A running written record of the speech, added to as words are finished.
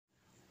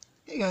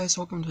Hey guys,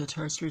 welcome to the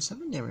Terror Series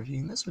 7 Day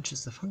reviewing this, which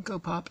is the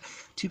Funko Pop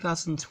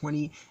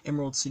 2020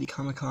 Emerald City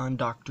Comic Con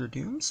Doctor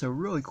Doom. So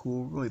really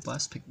cool, really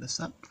blessed to pick this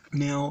up.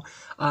 Now,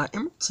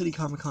 Emerald City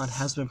Comic Con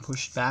has been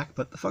pushed back,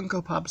 but the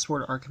Funko Pops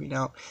are coming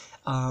out.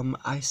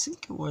 I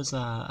think it was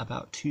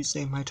about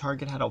Tuesday. My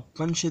Target had a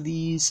bunch of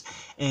these,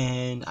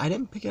 and I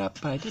didn't pick it up,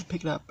 but I did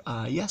pick it up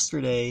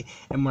yesterday,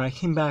 and when I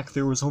came back,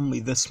 there was only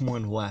this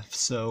one left.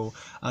 So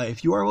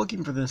if you are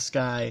looking for this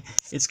guy,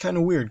 it's kind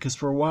of weird, because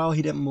for a while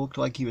he didn't look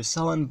like he was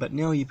selling, but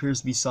now he appears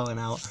to be selling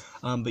out.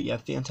 But yeah,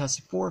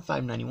 Fantastic Four,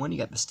 $5.91. You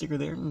got the sticker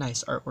there,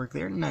 nice artwork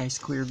there, nice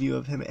clear view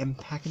of him in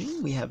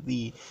packaging. We have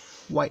the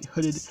white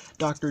hooded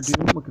Doctor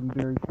Doom looking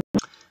very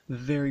cool.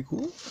 Very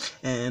cool.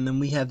 And then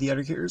we have the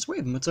other characters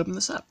waving. Let's open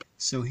this up.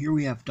 So here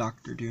we have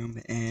Doctor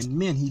Doom, and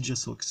man, he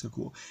just looks so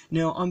cool.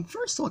 Now, on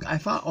first look, I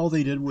thought all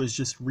they did was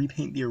just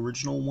repaint the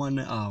original one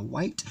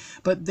white,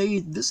 but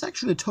this is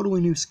actually a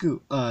totally new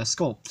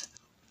sculpt.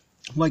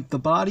 Like, the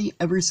body,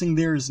 everything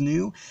there is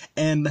new,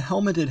 and the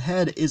helmeted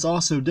head is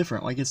also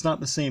different. Like, it's not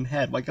the same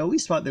head. Like, I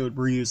always thought they would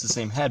reuse the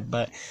same head,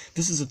 but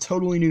this is a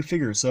totally new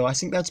figure, so I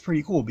think that's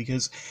pretty cool,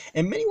 because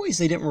in many ways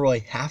they didn't really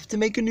have to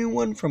make a new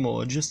one from a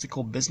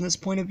logistical business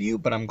point of view,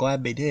 but I'm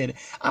glad they did.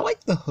 I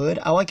like the hood.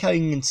 I like how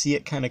you can see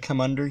it kind of come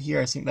under here.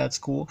 I think that's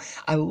cool.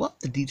 I love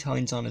the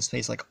detailings on his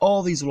face. Like,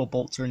 all these little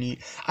bolts are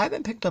neat. I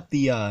haven't picked up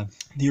the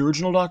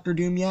original Doctor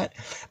Doom yet,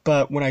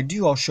 but when I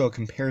do, I'll show a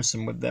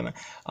comparison with them.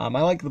 I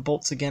like the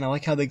bolts again. I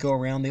like how they go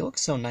around. They look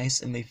so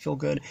nice and they feel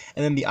good.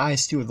 And then the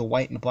eyes too, of the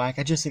white and the black.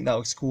 I just think that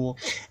looks cool.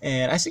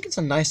 And I think it's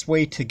a nice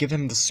way to give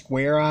him the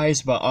square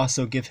eyes, but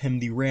also give him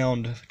the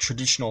round,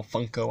 traditional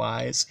Funko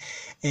eyes.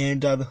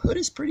 And the hood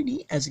is pretty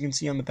neat. As you can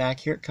see on the back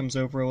here, it comes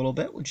over a little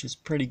bit, which is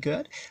pretty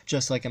good,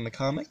 just like in the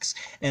comics.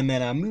 And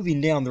then moving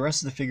down, the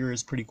rest of the figure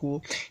is pretty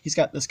cool. He's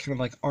got this kind of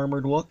like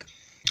armored look.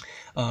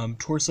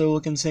 Torso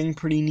looking thing,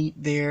 pretty neat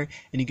there,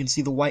 and you can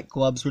see the white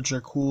gloves, which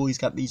are cool. He's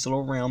got these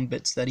little round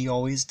bits that he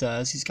always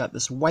does. He's got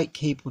this white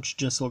cape, which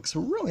just looks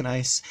really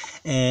nice,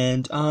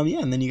 and yeah,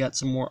 and then you got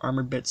some more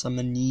armored bits on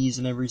the knees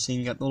and everything.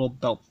 You got the little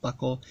belt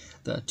buckle,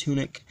 the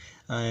tunic,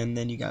 and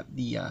then you got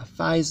the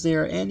thighs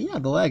there, and yeah,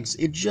 the legs.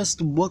 It just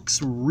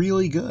looks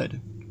really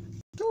good.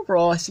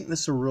 Overall, I think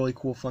this is a really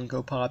cool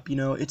Funko Pop. You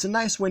know, it's a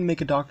nice way to make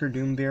a Doctor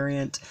Doom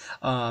variant,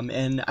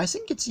 and I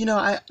think it's, you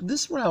know,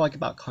 this is what I like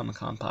about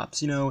Comic-Con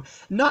Pops. You know,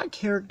 not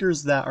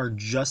characters that are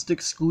just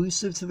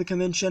exclusive to the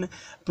convention,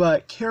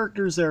 but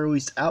characters that are at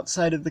least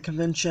outside of the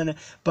convention,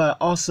 but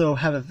also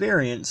have a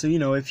variant. So, you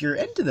know, if you're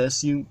into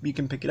this, you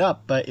can pick it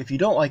up, but if you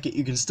don't like it,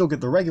 you can still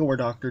get the regular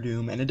Doctor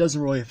Doom, and it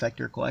doesn't really affect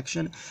your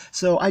collection.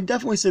 So I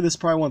definitely say this is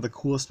probably one of the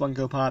coolest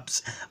Funko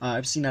Pops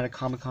I've seen at a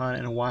Comic-Con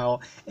in a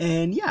while,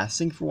 and yeah,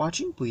 thanks for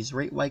watching. Please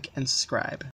rate, like, and subscribe.